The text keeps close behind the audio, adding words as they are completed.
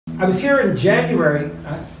I was here in January.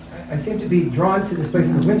 I seem to be drawn to this place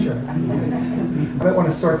in the winter. I might want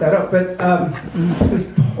to sort that out. But it was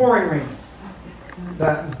pouring rain.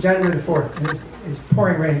 That was January the 4th. And it was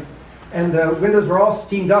pouring rain. And the windows were all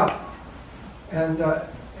steamed up. And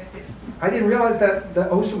I didn't realize that the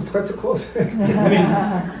ocean was quite so close. I mean,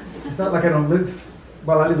 it's not like I don't live,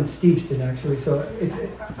 well, I live in Steveston actually, so it's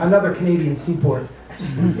another Canadian seaport.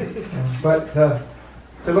 But to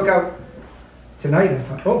look out tonight, I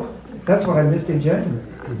thought, oh, that's what I missed in January.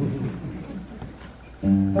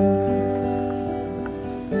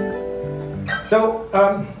 So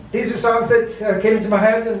these are songs that came into my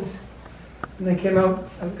head, and they came out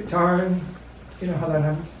on guitar, and you know how that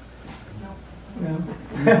happens. No.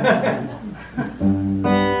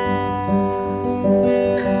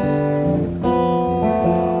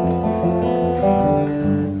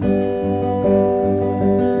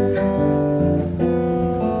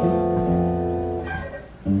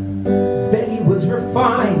 Betty was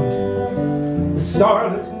refined, the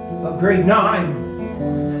starlet of grade 9,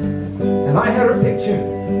 and I had her picture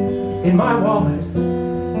in my wallet.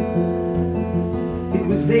 It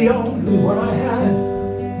was the only one I had,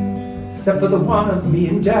 except for the one of me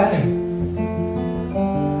and Dad.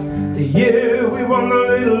 The year we won the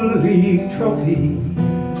Little League trophy.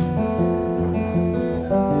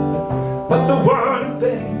 But the one of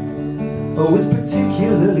Betty was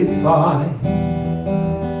particularly fine,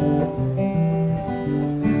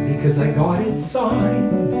 because I got it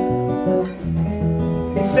signed.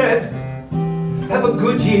 It said, have a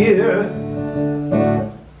good year,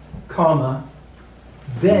 comma,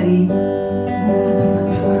 Betty.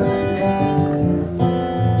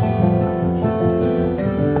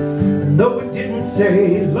 Though it didn't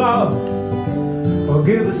say love or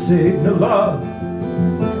give a signal of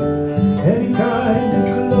any kind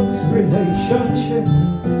of close relationship,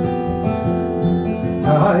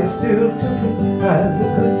 I still took it as a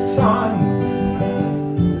good sign,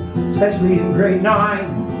 especially in grade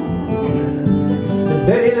 9. But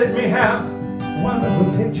Betty let me have one of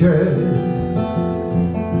her pictures,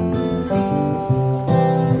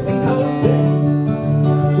 because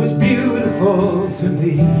Betty was beautiful to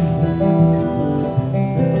me,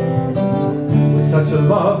 with such a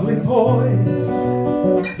lovely voice,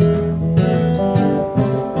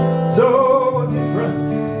 so different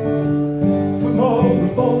from all the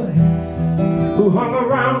boys who hung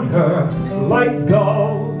around her like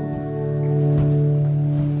gulls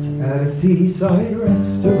at a seaside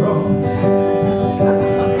restaurant.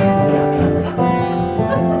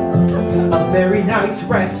 A very nice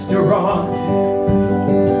restaurant.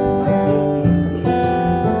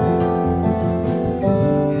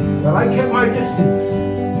 But I kept my distance,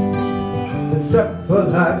 except for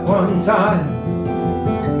that one time.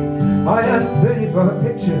 I asked Betty for her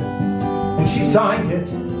picture, and she signed it.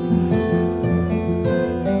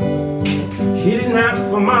 She didn't ask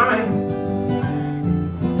for mine,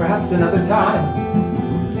 perhaps another time.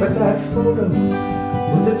 But that photo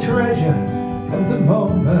was a treasure of the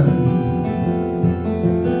moment.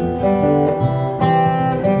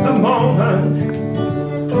 The moment,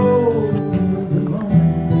 oh, the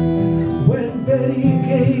moment when Betty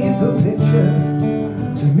gave her picture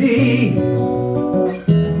to me.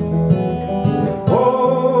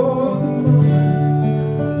 Oh, the moment,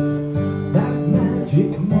 that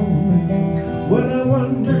magic moment, when I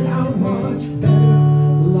wondered how much better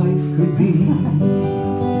life could be.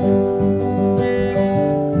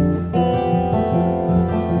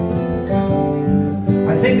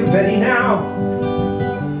 I think of Betty now,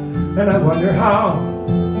 and I wonder how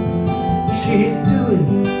she's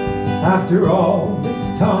doing after all this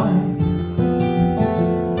time.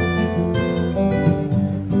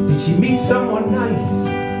 Did she meet someone nice?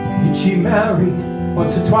 Did she marry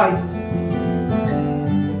once or twice?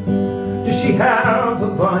 Does she have a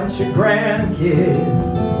bunch of grandkids?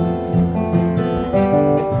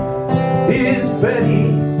 Is Betty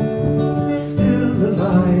still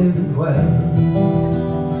alive and well?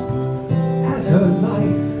 Has her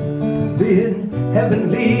life been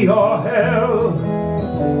heavenly or hell?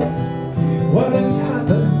 What has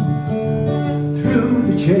happened through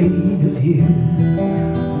the chain of years?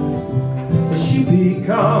 Has she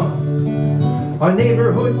become a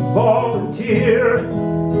neighborhood volunteer?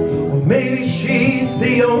 Or maybe she's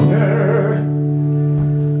the owner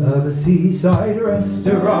of a seaside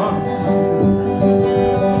restaurant,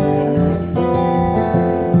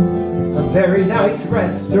 a very nice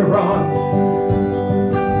restaurant.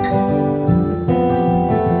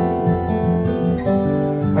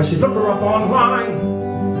 I should look her up online,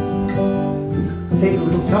 take a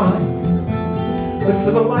little time, but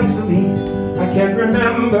for the life of me I can't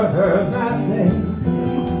remember her last name.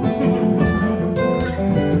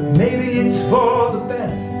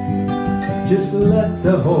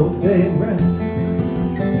 let the whole thing rest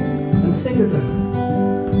and think of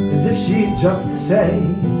her as if she's just the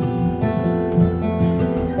same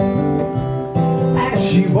as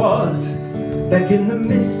she was back in the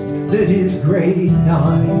mist that is grade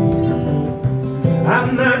 9.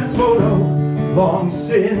 And that photo long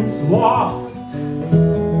since lost.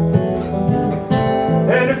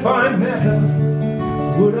 And if I met her,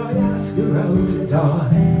 would I ask her out to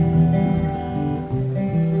dine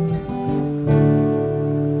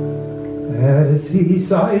at a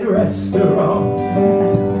seaside restaurant?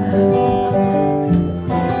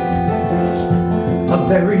 A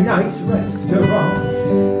very nice restaurant.